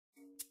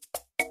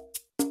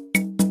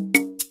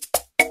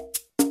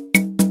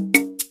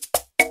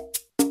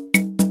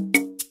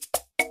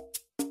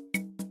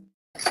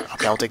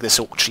Okay, I'll dig this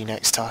oak tree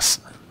next to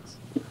us.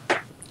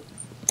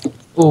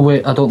 Oh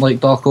wait, I don't like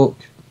dark oak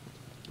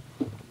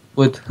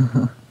wood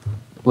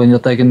when you're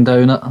digging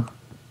down it.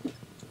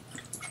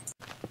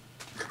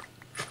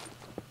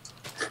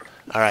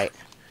 Alright.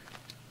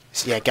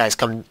 So yeah, guys,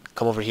 come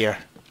over here.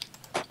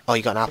 Oh,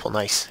 you got an apple,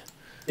 nice.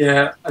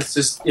 Yeah, it's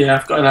just, yeah,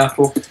 I've got an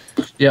apple.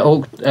 Yeah,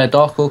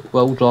 dark oak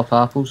will drop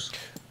apples.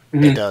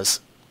 It does.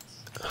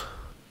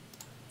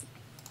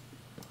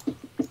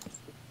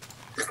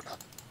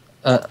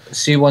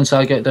 See, once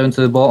I get down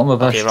to the bottom of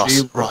this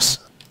tree... Ross.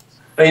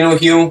 Final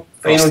heal.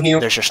 Ross,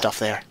 there's your stuff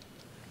there.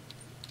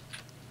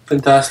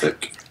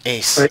 Fantastic.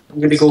 Ace. Right, I'm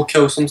gonna go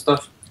kill some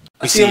stuff.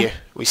 We see you.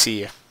 We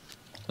see you.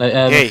 Right,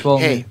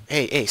 hey,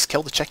 Ace,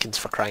 kill the chickens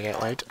for crying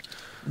out loud.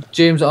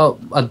 James, I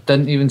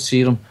didn't even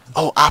see them.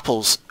 Oh,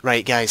 apples.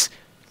 Right, guys.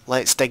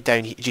 Let's dig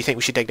down. Do you think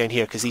we should dig down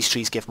here? Because these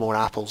trees give more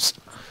apples.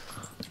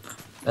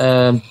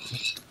 Kill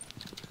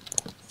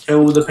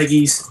the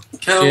piggies.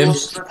 Kill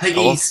James? the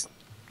piggies.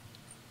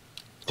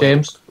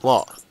 James?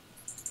 What?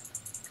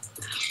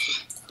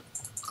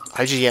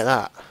 How'd you get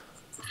that?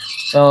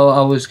 Oh,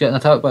 I was getting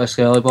attacked by a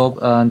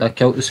skellybob, and I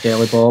killed the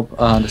skellybob,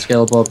 and the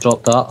skellybob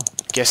dropped that.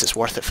 Guess it's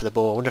worth it for the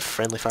bow. I wonder if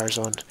friendly fire's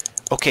on.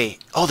 Okay.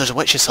 Oh, there's a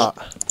witch's hut.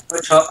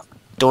 Which hut?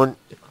 Don't.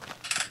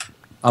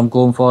 I'm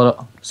going for it,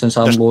 since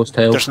I'm lowest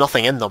health. There's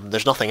nothing in them.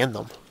 There's nothing in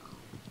them.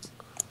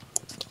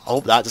 I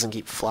hope that doesn't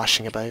keep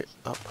flashing about.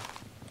 Up.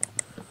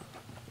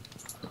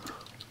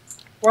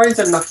 Why is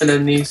there nothing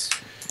in these?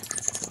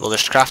 Well,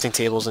 there's crafting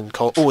tables and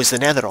oh, is the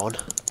nether on?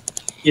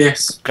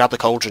 Yes. Grab the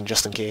cauldron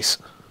just in case.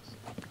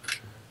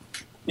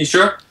 You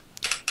sure?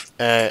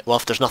 Well,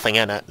 if there's nothing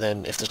in it,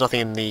 then if there's nothing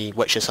in the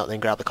witch's hut,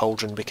 then grab the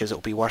cauldron because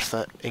it'll be worth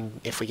it.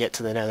 And if we get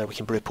to the nether, we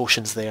can brew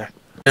potions there.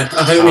 Yeah,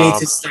 I think we need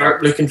to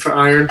start looking for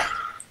iron.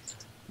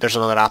 There's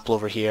another apple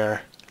over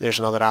here. There's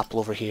another apple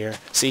over here.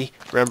 See?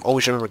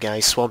 Always remember,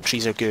 guys, swamp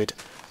trees are good.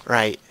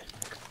 Right.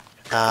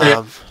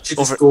 Should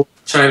just go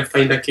try and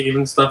find a cave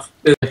and stuff.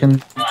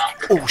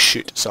 Oh,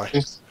 shoot. Sorry.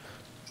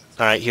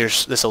 Alright,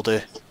 this'll do.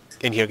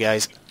 In here,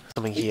 guys.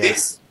 Something here.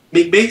 Base?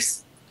 Make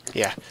base?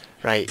 Yeah.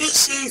 Right.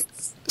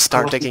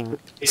 Start digging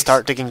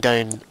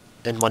down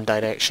in one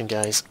direction,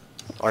 guys.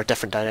 Or a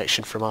different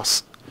direction from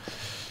us.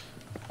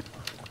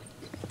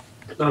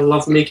 I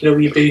love making a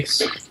wee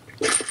base.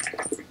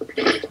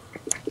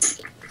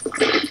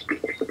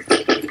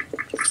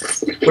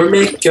 We're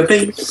making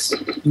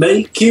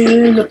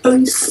a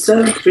base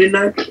every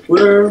night.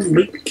 We're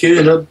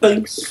making a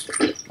base.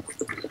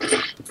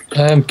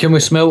 Can we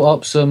smelt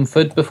up some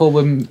food before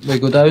we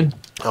go down?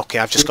 Okay,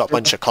 I've just got a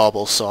bunch of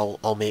cobble, so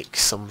I'll make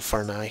some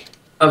for now.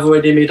 I've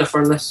already made a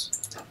furnace.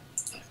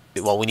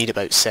 Well, we need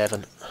about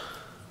 7.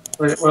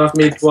 Right, well I've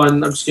made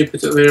one, I'm just going to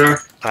put it there.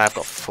 I've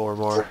got 4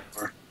 more.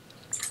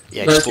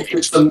 Yeah, Let's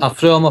put some I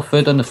threw all my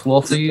food on the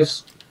floor for you.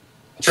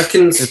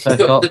 chickens, put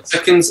the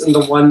chickens in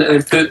the one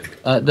and then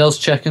put... there's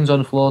chickens on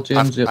the floor,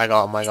 James. I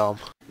got them.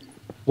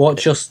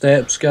 Watch your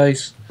steps,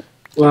 guys.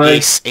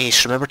 Why?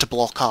 Ace, remember to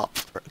block up,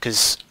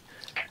 because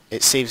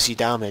it saves you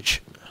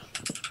damage.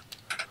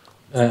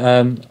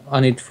 I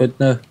need food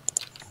now.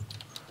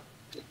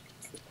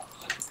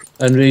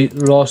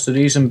 And Ross, the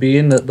reason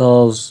being that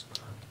there's...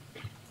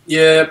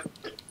 Yeah.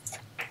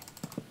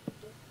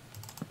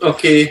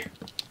 Okay.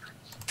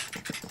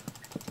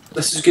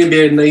 This is going to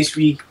be a nice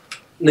wee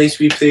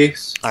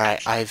place.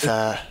 Alright,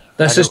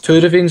 This is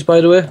 2 ravines,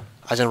 by the way.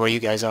 I don't know where you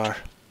guys are.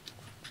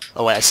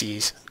 Oh wait, I see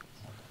you.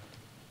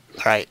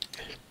 Alright.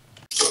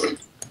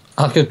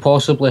 I could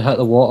possibly hit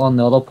the water on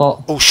the other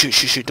part. Oh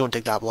shoot, don't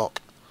dig that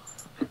block.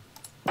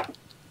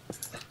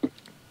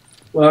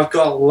 Well, I've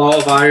got a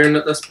lot of iron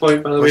at this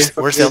point, by the way.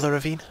 Where's the other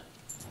ravine?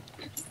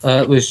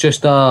 It was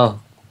just a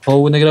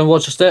hole in the ground.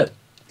 Watch the step.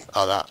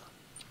 Oh, that.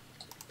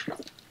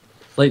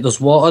 Like,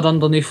 there's water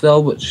underneath there,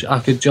 which I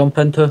could jump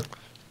into.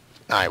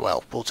 Aye,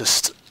 well, we'll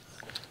just...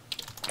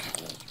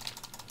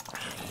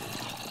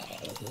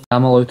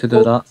 I'm allowed to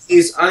do that.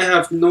 Please, I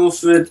have no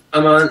food,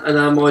 and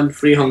I'm on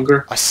free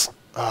hunger.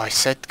 I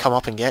said come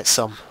up and get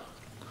some.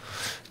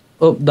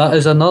 Oh, that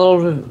is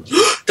another...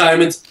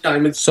 Diamonds.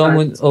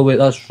 Someone... Oh wait,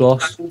 that's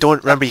Ross.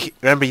 Don't... Remember,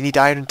 you need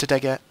iron to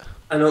dig it.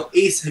 I know.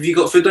 Ace, have you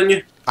got food on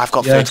you? I've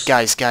got food.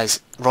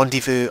 Guys.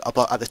 Rendezvous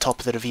at the top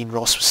of the ravine.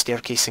 Ross was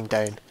staircasing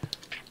down.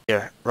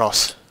 Here,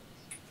 Ross.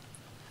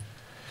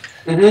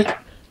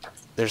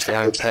 There's the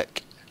iron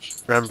pick.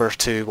 Remember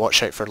to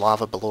watch out for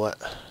lava below it.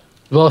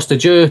 Ross,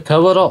 did you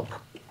tower up?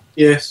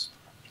 Yes.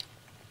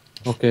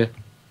 Okay.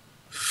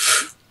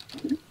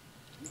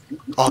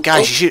 Oh,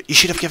 guys, you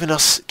should have given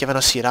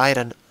us your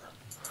iron.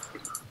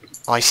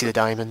 Oh, I see the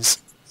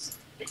diamonds.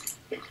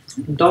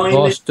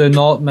 Ross, do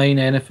not mine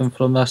anything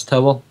from this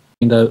tower.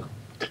 Find out.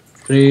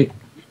 3,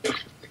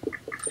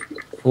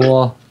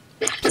 4.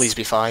 Please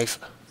be 5.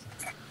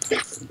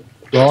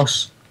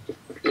 Ross.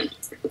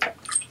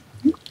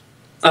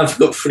 I've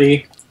got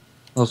 3.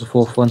 There's the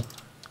 4th one.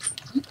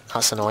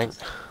 That's annoying.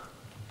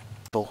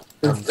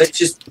 Let's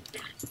just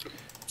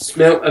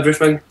smelt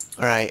everything.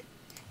 Alright.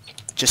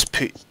 Just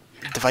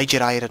divide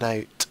your iron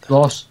out.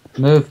 Ross,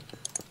 move.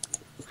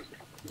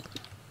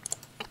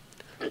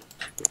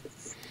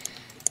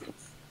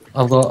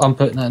 I'm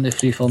putting it into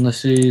 3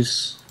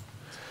 furnaces.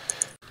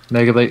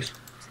 Megabytes.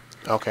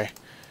 Okay.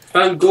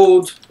 Found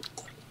gold.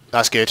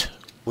 That's good.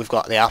 We've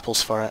got the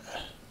apples for it.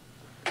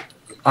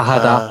 I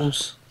had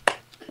apples.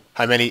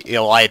 How many? You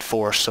know, I had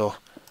 4, so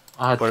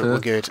I had 2. we're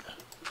good.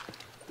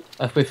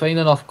 If we find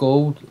enough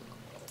gold,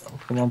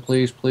 come on,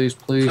 please, please,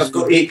 please. I've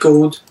got 8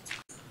 gold.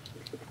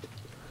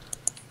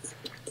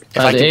 If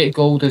I The can- 8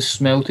 gold is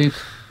smelted.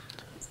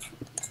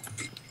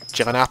 Do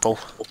you have an apple?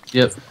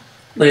 Yep.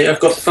 Right, I've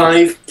got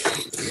 5.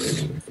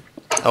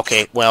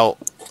 Okay, well,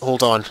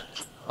 hold on.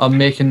 I'm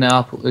making the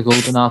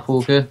golden apple,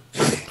 okay?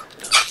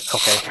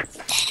 Okay.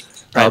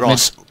 Right, I've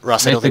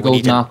Ross, I don't the think we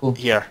need golden it. apple.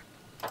 Here.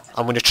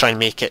 I'm going to try and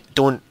make it.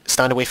 Don't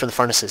stand away from the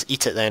furnaces.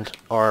 Eat it then,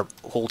 or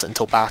hold it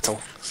until battle.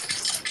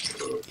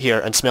 Here,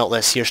 and smelt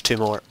this. Here's 2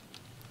 more.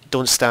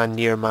 Don't stand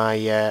near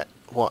my,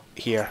 what?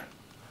 Here.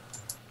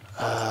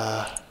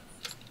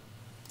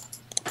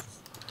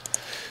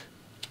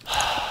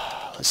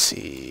 Let's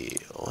see.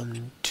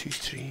 1, 2,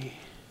 3.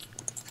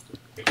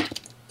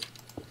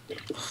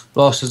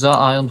 Ross, is that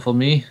iron for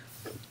me?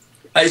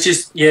 It's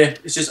just, yeah,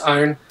 it's just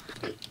iron.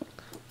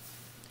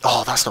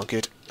 Oh, that's not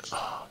good.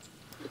 Oh.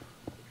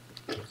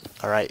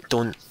 Alright,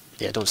 don't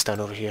stand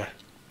over here.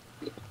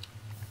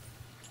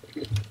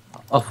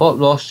 I thought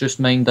Ross just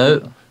mined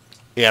out.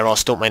 Yeah,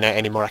 Ross, don't mine out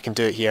anymore. I can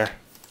do it here.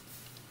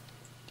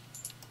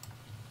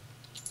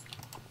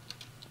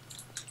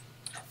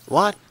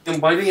 What?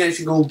 And why do you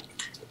actually go...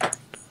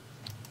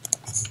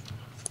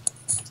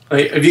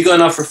 Right, have you got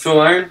enough for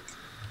full iron?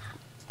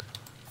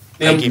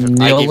 I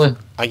Nearly.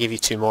 give you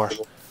 2 more.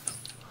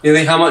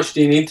 Really, how much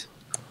do you need?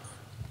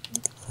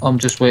 I'm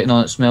just waiting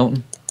on it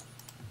smelting.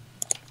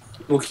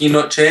 Well, can you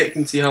not check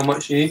and see how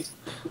much you need?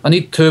 I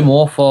need 2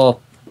 more for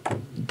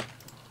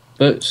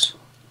boots.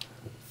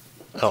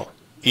 Oh,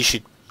 you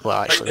should.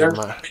 Well, actually, Right doesn't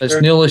there. matter.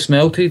 It's nearly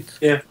smelted.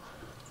 Yeah.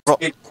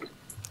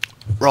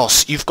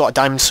 Ross, you've got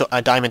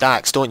a diamond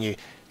axe, don't you?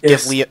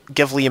 Yes.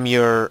 Give Liam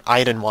your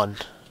iron one.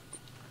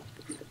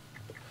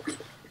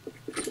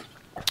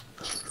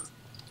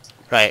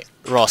 Right,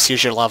 Ross,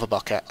 here's your lava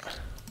bucket.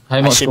 How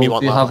I much assume you gold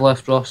want do you have lava.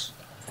 left, Ross?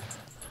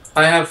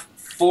 I have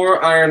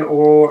 4 iron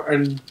ore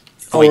and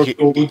 4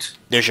 gold.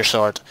 There's your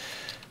sword.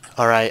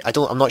 Alright,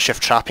 I'm not sure if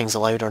trapping's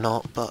allowed or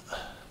not, but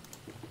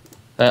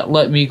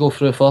Let me go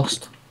through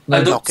first.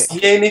 I don't Okay.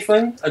 see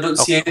anything. I don't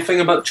see anything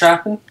about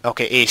trapping.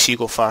 okay, Ace, you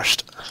go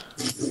first.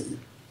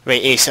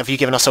 Right, Ace, have you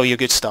given us all your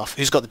good stuff?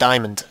 Who's got the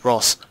diamond?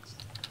 Ross.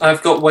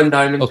 I've got 1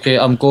 diamond. Okay,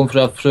 I'm going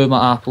through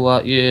my apple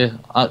at you.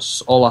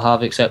 That's all I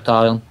have except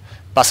iron.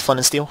 Pass flint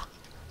and steel.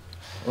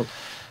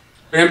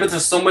 Remember,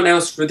 there's someone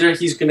else through there.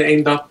 He's going to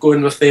end up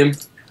going with them.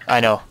 I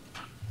know.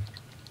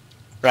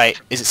 Right,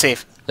 is it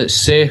safe? It's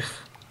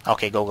safe,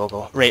 Okay, go, go,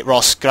 go. Right,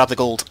 Ross, grab the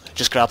gold.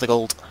 Just grab the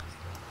gold.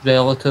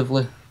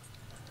 relatively.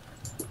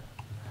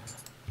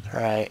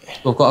 Right.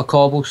 We've got a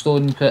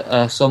cobblestone pit.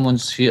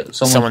 Someone's here.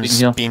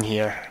 Someone's been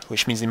here.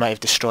 Which means they might have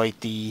destroyed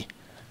the...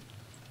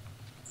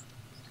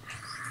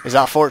 Is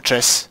that a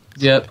fortress?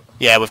 Yep.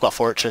 Yeah, we've got a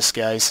fortress,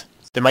 guys.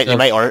 They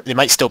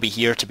might still be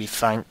here, to be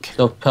frank.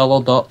 They're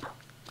pillared up.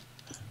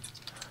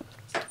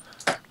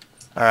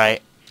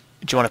 Alright.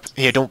 Do you want to...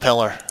 Here, don't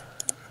pillar.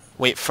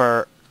 Wait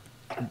for...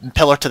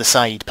 Pillar to the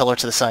side. Pillar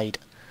to the side.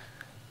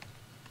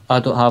 I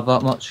don't have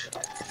that much.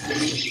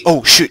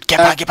 Oh, shoot! Get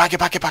back, get back, get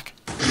back, get back!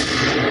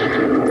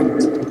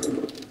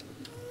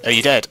 Are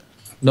you dead?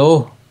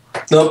 No.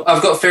 No,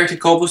 I've got 30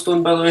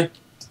 cobblestone, by the way.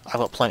 I've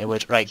got plenty of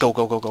wood. Right, go,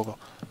 go, go, go, go.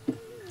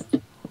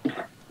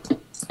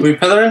 Are we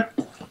pillaring?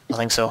 I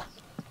think so.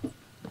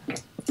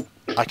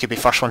 I could be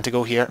first one to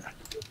go here.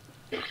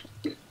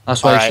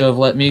 That's why you Alright. should have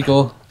let me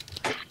go.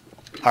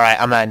 Alright,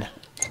 I'm in.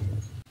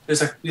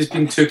 There's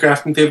been 2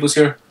 crafting tables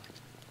here.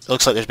 It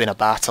looks like there's been a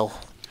battle.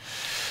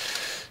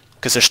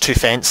 Because there's 2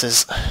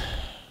 fences.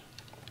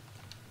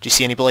 Do you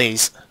see any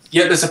blaze?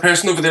 Yeah, there's a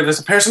person over there. There's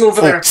a person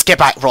over there. Get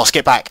back, Ross,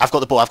 get back. I've got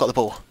the bow, I've got the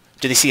bow.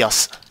 Do they see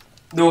us?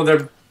 No,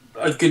 they're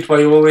a good while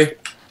away.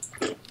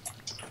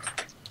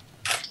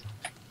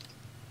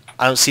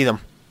 I don't see them.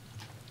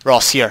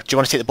 Ross, here. Do you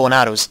want to take the bow and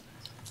arrows?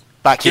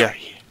 Back here.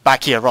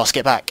 Back here, Ross,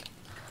 get back.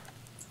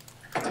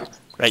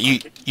 Right,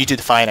 you do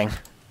the firing.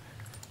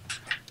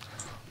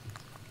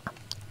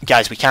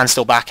 Guys, we can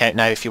still back out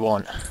now if you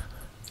want.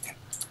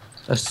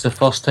 This is the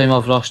first time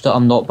I've rushed it.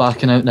 I'm not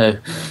backing out now.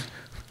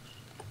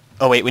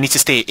 Oh wait, we need to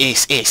stay.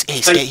 Ace,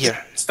 get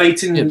here. He's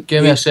fighting.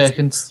 Give me a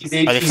second. He's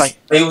Are they fight?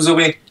 miles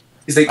away.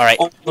 He's like Alright.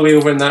 all the way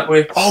over in that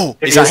way. Oh,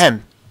 There is he that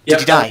him? Yep, Did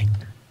he die?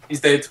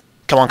 He's dead.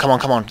 Come on, come on,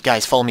 come on.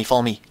 Guys, follow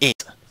me.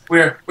 8.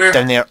 Where?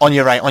 Down there, on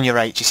your right.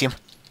 Do you see him?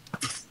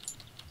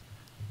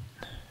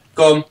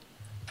 Gone.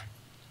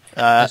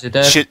 Is he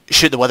dead?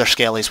 Shoot the wither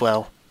skelly as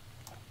well.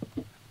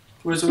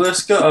 Where's the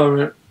list go? Oh,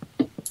 right.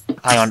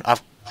 Hang on,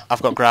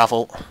 I've got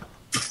gravel.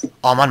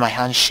 Oh man, my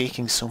hand's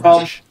shaking so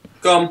Gone. much.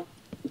 Gone.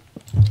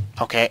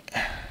 Okay.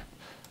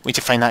 We need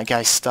to find that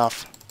guy's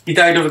stuff. He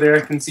died over there.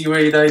 I can see where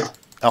he died.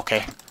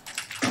 Okay.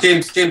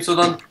 James, hold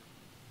on.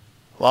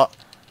 What?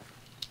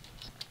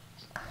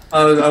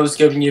 I was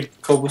giving you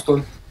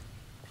cobblestone.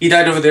 He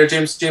died over there,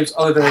 James,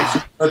 other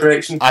direction. What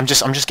direction? I'm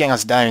just getting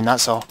us down,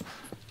 that's all.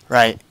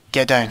 Right,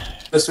 get down.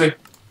 This way.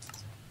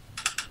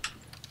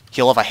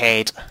 He'll have a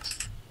head.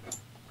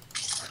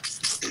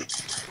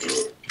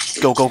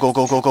 Go, go, go,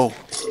 go, go, go. Do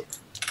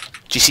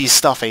you see his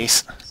stuff,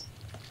 Ace?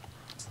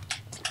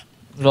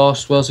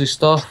 Ross, where's his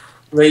stuff?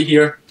 Right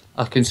here.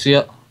 I can see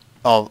it.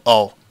 Oh,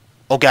 oh.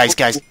 Oh, guys,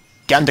 get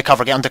under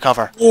cover, get under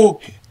cover.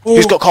 Oh, oh.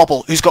 Who's got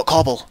cobble? Who's got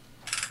cobble?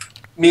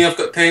 Me, I've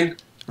got 10.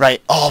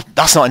 Right, oh,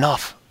 that's not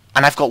enough.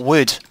 And I've got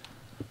wood.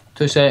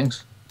 2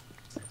 seconds.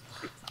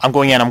 I'm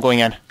going in, I'm going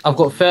in. I've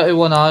got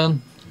 31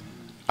 iron.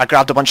 I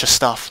grabbed a bunch of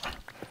stuff.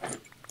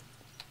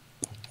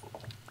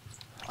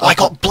 Oh, I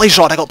got blaze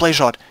rod, I got blaze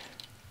rod.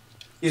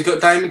 He's got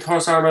diamond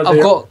horse armor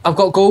there. I've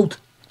got gold.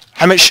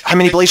 How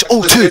many blaze?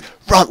 Oh, 2!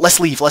 Run, let's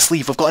leave,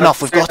 we've got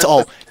enough, we've got it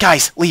all.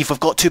 Guys, leave, we've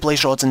got 2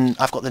 blaze rods and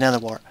I've got the nether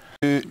wart.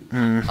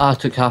 I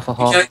took half a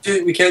heart.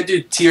 We can't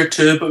do tier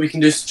 2, but we can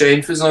do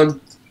strength is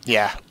on.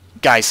 Yeah.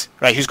 Guys,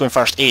 right, who's going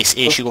first? Ace,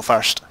 you go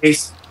first.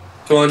 Ace,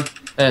 go on.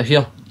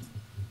 Here.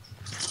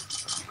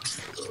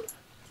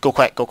 Go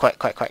quick,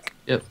 quick.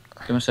 Yep,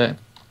 give me a second.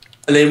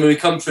 And then when we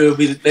come through,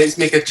 let's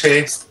make a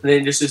chest, and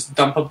then just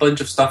dump a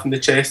bunch of stuff in the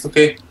chest,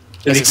 okay?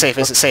 Is it safe,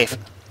 is it safe?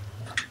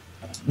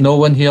 No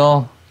one here.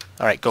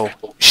 Alright, go.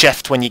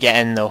 Shift when you get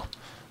in, though.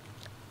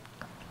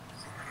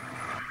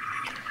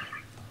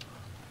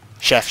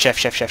 Shift.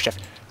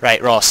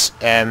 Right, Ross,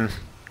 oh,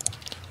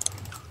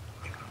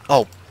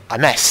 I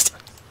missed.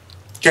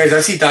 Guys, I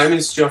see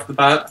diamonds straight off the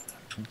bat.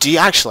 Do you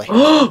actually?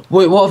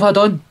 Wait, what have I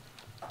done?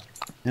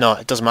 No,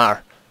 it doesn't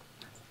matter.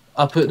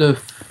 I put the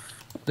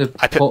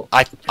I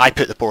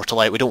put the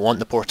portal out. We don't want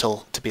the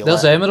portal to be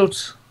There's lit.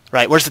 emeralds.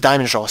 Right, where's the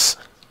diamonds, Ross?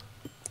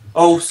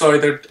 Oh, sorry,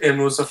 they're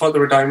emeralds. I thought they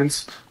were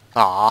diamonds.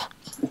 Ah.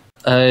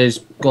 It's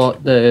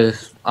got the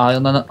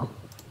iron in it.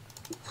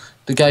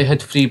 The guy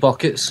had 3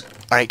 buckets.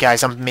 Alright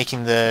guys, I'm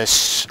making the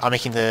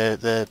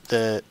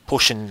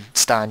potion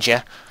stand,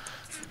 yeah?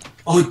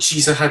 Oh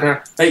jeez, I had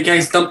her. Right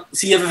guys,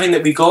 see everything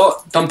that we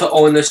got, dump it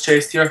all in this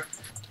chest here.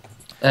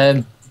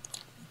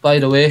 By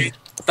the way,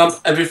 dump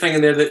everything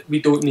in there that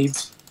we don't need,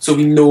 so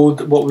we know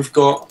what we've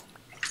got.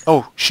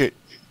 Oh shoot.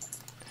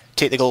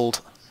 Take the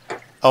gold.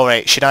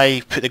 Alright, should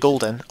I put the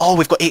gold in? Oh,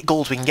 we've got 8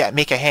 gold, we can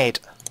make a head.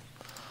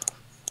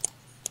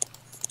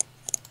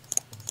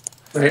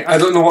 Right, I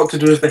don't know what to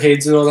do with the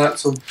heads and all that,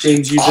 so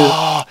James, you do.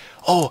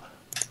 Oh,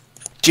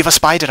 do you have a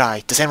spider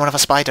eye? Does anyone have a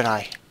spider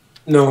eye?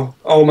 No,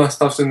 all my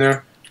stuff's in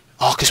there.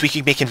 Oh, because we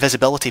could make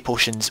invisibility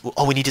potions.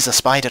 All we need is a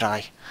spider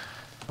eye.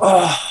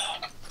 Oh,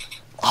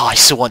 I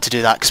so want to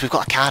do that, because we've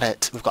got a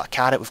carrot. We've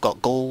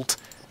got gold,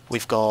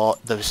 we've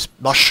got the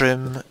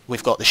mushroom,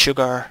 we've got the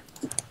sugar.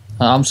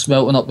 I'm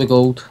smelting up the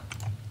gold.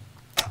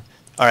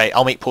 Alright,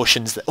 I'll make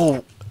potions that...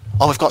 Oh,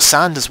 we've got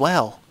sand as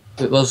well.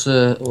 It was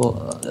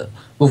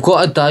we've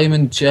got a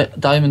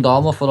diamond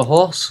armor for a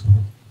horse.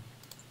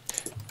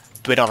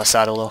 We don't have a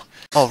saddle though.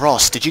 Oh,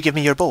 Ross, did you give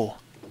me your bow?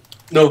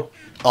 no.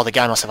 Oh, the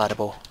guy must have had a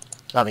bow.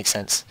 That makes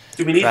sense.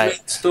 Do we need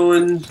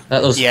redstone?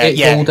 There's Yeah, 8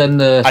 yeah. gold in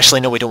the.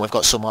 Actually, no, we don't. We've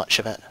got so much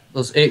of it.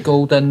 There's 8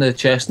 gold in the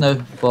chest now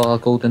for a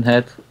golden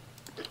head.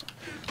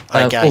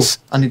 Alright, guys.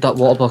 Oh, I need that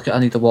water bucket. I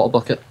need the water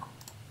bucket.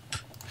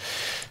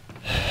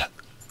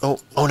 Oh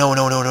no.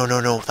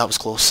 That was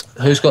close.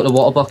 Who's got the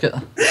water bucket?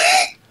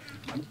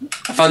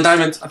 I found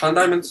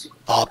diamonds.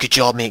 Oh, good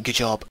job, mate. Good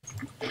job.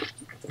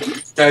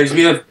 Guys,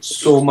 we have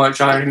so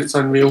much iron, it's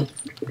unreal.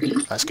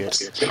 That's good.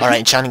 Alright,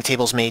 enchanting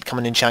table's made. Come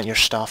and enchant your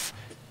stuff.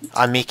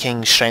 I'm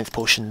making strength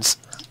potions.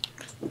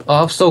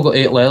 Oh, I've still got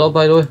 8 leather,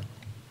 by the way.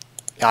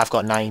 Yeah, I've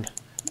got 9.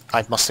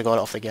 I must have got it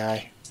off the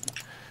guy.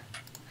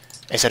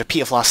 It's a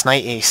repeat of last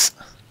night, Ace.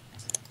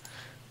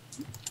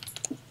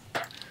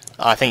 Oh,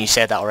 I think you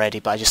said that already,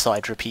 but I just thought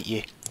I'd repeat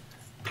you.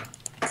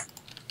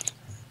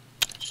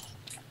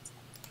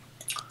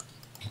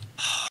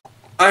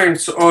 Iron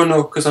sword. Oh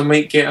no, because I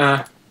might get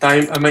a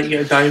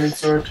diamond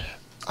sword.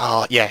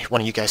 Oh, yeah,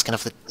 one of you guys can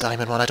have the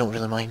diamond one. I don't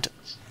really mind.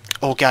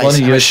 Oh, guys. One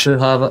of you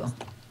should have it.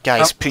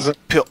 Guys,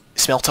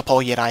 smelt up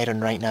all your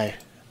iron right now.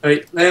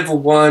 Right, level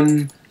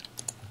 1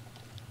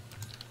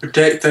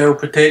 projectile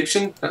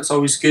protection. That's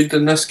always good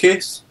in this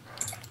case.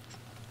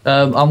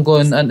 I'm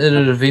going into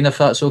the ravine if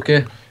that's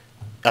okay.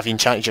 Have you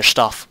enchanted your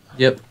stuff?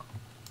 Yep.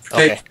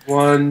 Okay. Protect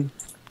 1.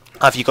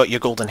 Have you got your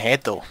golden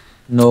head though?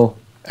 No.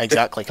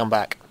 Exactly, come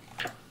back.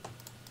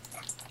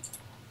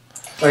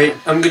 Right,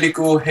 I'm gonna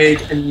go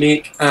ahead and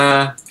make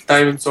a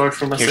diamond sword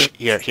for myself.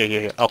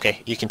 Here.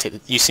 Okay, you can take the...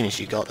 You've seen as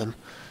you got them.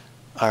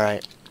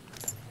 Alright.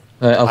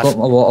 Right, I've got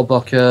my water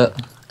bucket.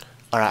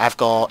 Alright, I've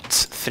got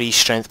 3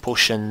 strength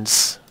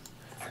potions,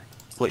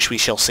 which we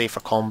shall save for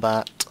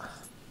combat.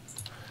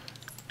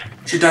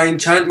 Should I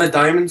enchant my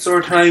diamond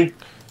sword high?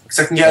 Because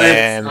I can get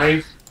level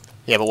 5.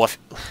 Yeah, but what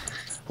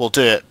if... We'll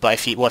do it, but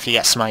what if you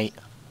get smite?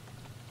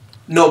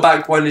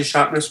 Knockback 1 and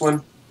sharpness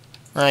 1.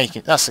 You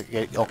can, that's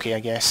okay, I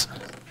guess.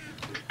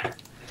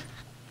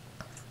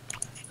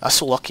 That's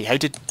so lucky. How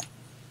did...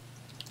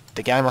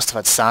 The guy must have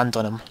had sand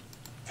on him.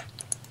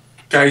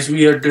 Guys,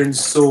 we are doing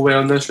so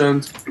well in this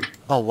round.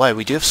 Oh wow,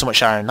 we do have so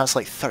much iron. That's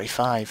like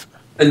 35.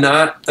 and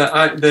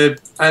the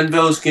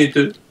anvil's going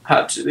to do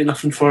absolutely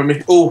nothing for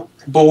me. Oh,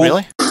 ball.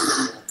 Really?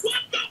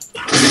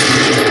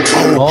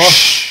 Oh,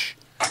 Shh.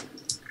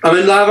 I'm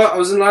in lava. I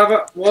was in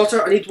lava.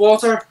 Water. I need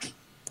water.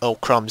 Oh,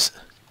 crumbs.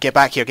 Get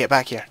back here, get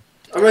back here.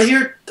 I'm right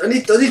here. I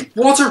need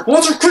water.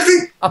 Water,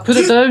 quickly. I put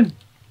it down.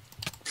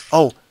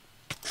 Oh.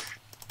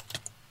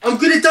 I'm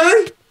gonna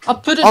die. I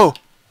put it. Oh.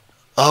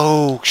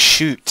 Oh,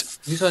 shoot.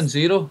 He's on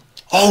 0.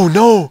 Oh,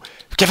 no.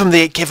 Give him the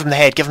head, give him the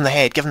head,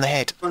 give him the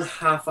head. On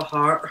half a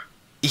heart.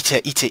 Eat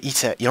it, eat it,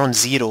 eat it. You're on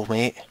 0,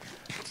 mate.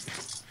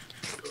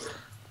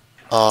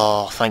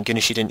 Oh, thank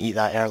goodness you didn't eat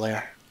that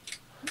earlier.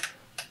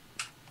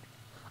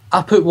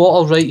 I put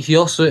water right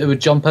here so it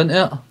would jump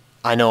into it.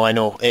 I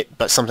know.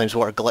 But sometimes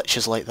water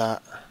glitches like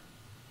that.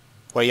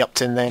 What are you up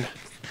to then?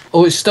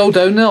 Oh, it's still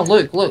down there.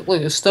 Look,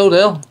 it's still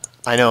there.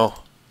 I know.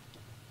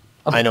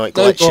 I've I know it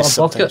now got glitches a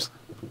sometimes. bucket.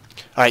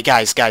 Alright,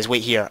 guys,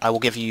 wait here. I will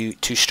give you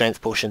 2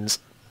 strength potions.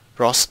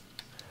 Ross?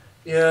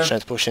 Yeah.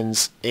 Strength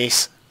potions.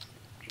 Ace?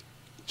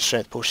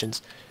 Strength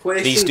potions.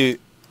 Question. These do...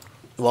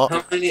 What?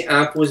 How many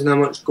apples and how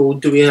much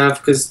gold do we have?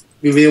 Because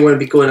we really want to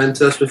be going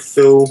into this with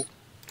full.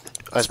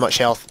 As much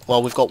health.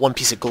 Well, we've got 1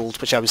 piece of gold,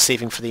 which I was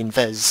saving for the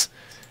invis.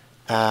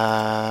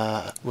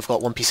 We've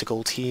got 1 piece of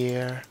gold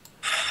here.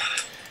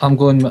 I'm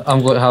going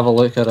to have a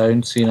look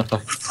around, seeing if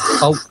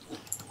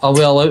are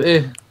we allowed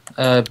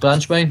to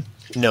branch mine?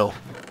 No.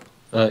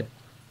 Right.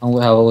 I'm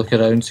going to have a look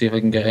around, see if I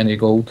can get any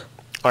gold.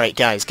 Alright,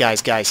 guys.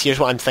 Here's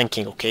what I'm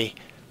thinking, okay?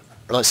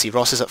 Let's see.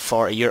 Ross is at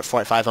 40. You're at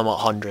 45. I'm at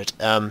 100.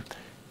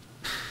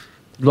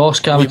 Ross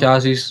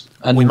kamikazes.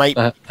 And We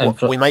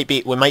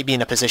might be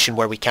in a position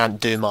where we can't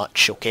do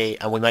much, okay?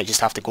 And we might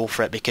just have to go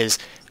for it because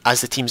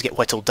as the teams get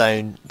whittled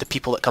down, the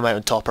people that come out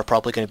on top are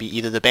probably going to be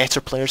either the better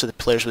players or the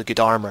players with good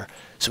armour.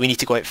 So we need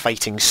to go out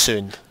fighting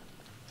soon.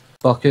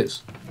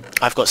 buckets.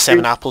 I've got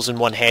 7 apples and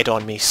 1 head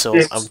on me, so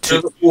Yes, I'm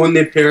you're too... the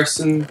only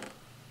person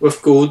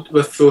with gold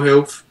with full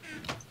health.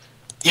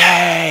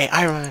 Yay!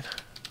 Iron Man!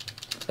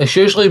 It's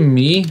usually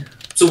me.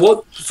 So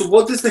what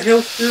does the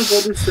health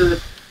do?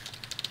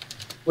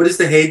 What does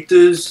the head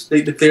do?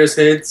 Like the players'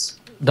 heads?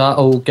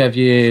 That'll give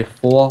you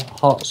 4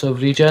 hearts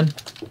of regen.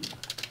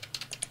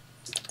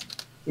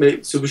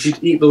 Right, so we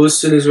should eat those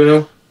soon as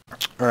well.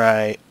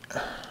 Right.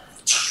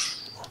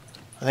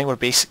 I think we're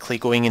basically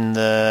going in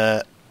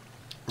the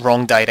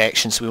wrong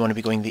direction, so we want to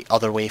be going the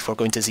other way if we're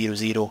going to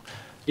 0-0. Do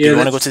you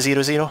want to go to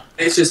 0-0?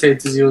 Let's just head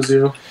to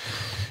 0-0.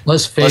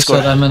 Let's face go-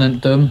 our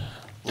imminent doom.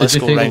 let's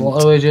Did you go take the round.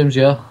 water away, James?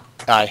 Yeah.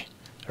 Aye.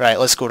 Right,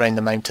 let's go round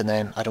the mountain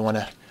then. I don't want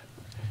to...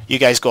 You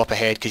guys go up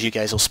ahead, because you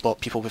guys will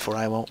spot people before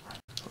I will.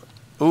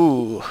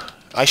 Ooh.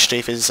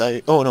 AceXTankZz is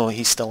out. Oh no,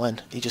 he's still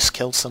in. He just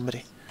killed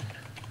somebody.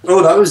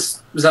 Oh,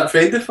 was that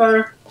friendly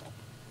fire?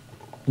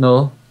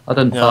 No, I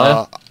didn't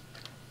fire.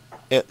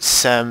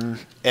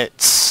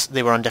 It's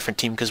they were on different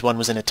team because one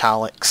was in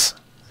italics.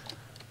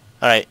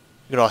 Alright,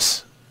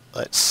 Gross,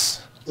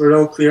 let's... We're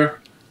all clear.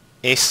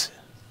 Ace.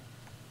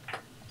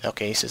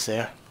 Okay, Ace is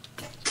there.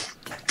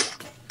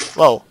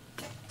 Whoa.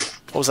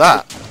 What was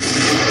that?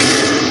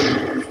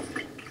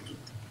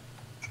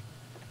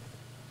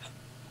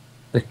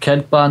 The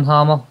kid ban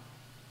hammer.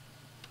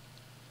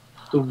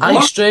 The Aye,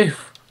 what?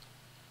 strafe.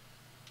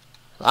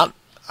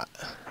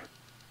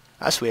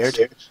 That's weird.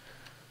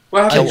 What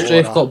Aye, happened? Kill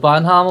strafe aura. got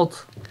ban hammered.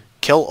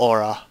 Kill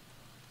aura.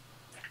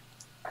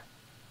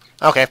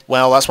 Okay,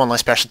 well that's one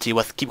less person to deal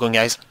with. Keep going,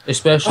 guys.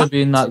 Especially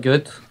being that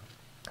good.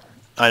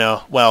 I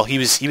know. Well, he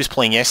was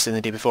playing yesterday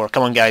and the day before.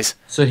 Come on, guys.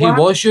 So he What?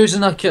 was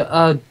using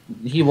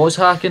he was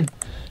hacking.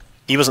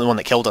 He wasn't the one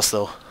that killed us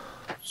though.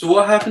 So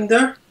what happened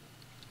there?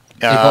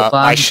 got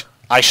banned.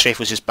 AceXTankZz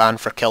was just banned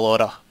for kill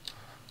aura.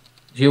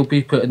 He'll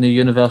be put in the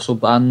universal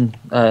ban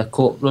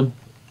courtroom.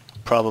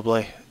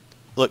 Probably.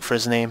 Look for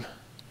his name.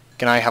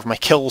 Can I have my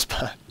kills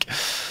back?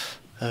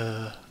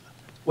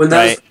 When that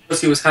Right. was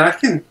because he was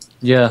hacking?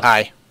 Yeah.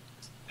 Aye,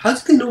 How do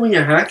they know when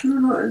you're hacking or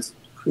not? It's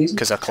crazy.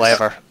 because they're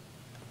clever.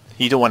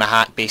 You don't want to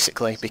hack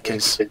basically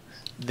because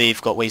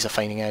they've got ways of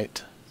finding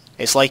out.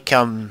 It's like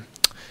I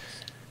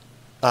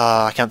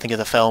can't think of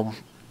the film.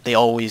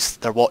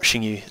 They're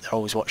watching you. They're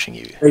always watching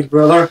you. Big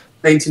Brother,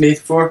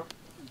 1984.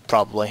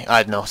 Probably.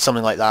 I don't know.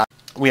 Something like that.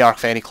 We are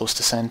very close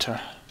to centre.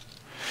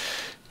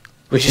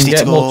 We just can need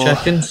get to more go-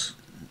 chickens.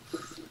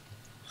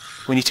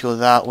 We need to go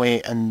that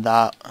way and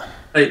that.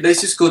 Right,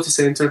 let's just go to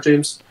centre,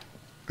 James.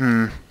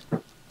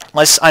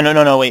 Let's.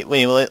 No. Wait.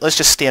 Let's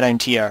just stay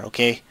around here,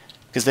 okay?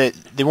 Because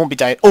they won't be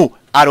dying. Oh,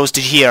 arrows!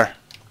 Did you hear?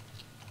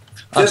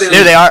 There they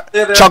There they are.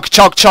 There they are. Chug,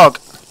 chug, chug.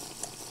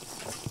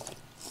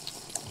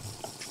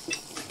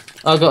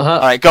 I got hit. All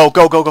right, go.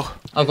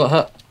 I got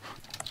hit.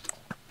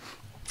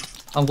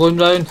 I'm going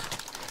round.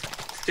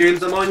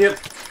 James, I'm on you.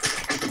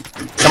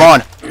 Come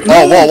on.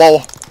 Oh,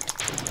 whoa.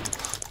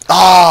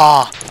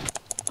 Ah!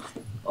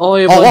 Oh,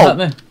 you Oh, one whoa.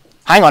 hit me.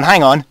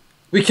 Hang on.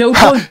 We killed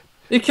one.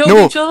 They killed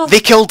No, each other. they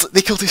killed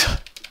each other.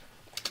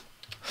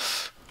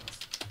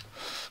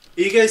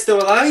 Are you guys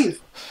still alive?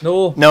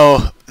 No.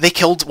 No, they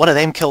killed. One of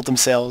them killed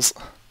themselves.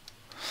 Do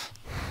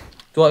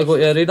you want to go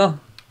to the arena?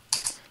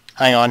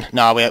 Hang on.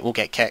 Nah, we'll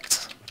get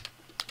kicked.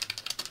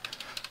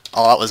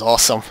 Oh, that was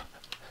awesome.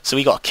 So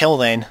we got a kill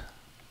then.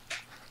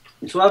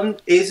 So what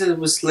happened? Ace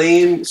was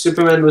slain,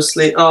 Superman was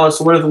slain. Oh,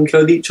 so one of them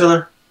killed each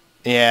other.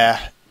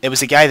 Yeah. It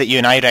was the guy that you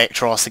and I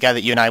wrecked, Ross, the guy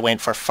that you and I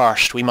went for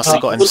first. We must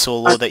have got him so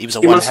low that he was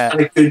a one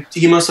hit.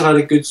 He must have had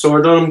a good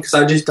sword on him, because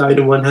I just died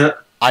in one hit.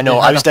 I know,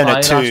 I was down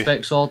at 2.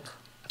 Aspect sword.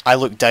 I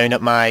looked down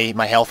at my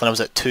health and I was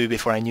at 2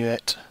 before I knew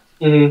it.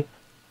 Mm-hmm.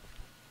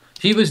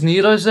 He was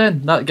near us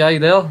then, that guy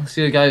there.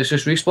 See the guy that's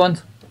just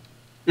respawned?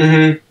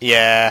 Mm-hmm.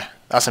 Yeah,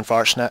 that's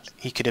unfortunate.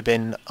 He could have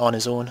been on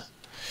his own.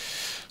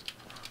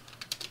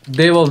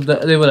 They were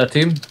a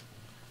team.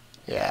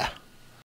 Yeah.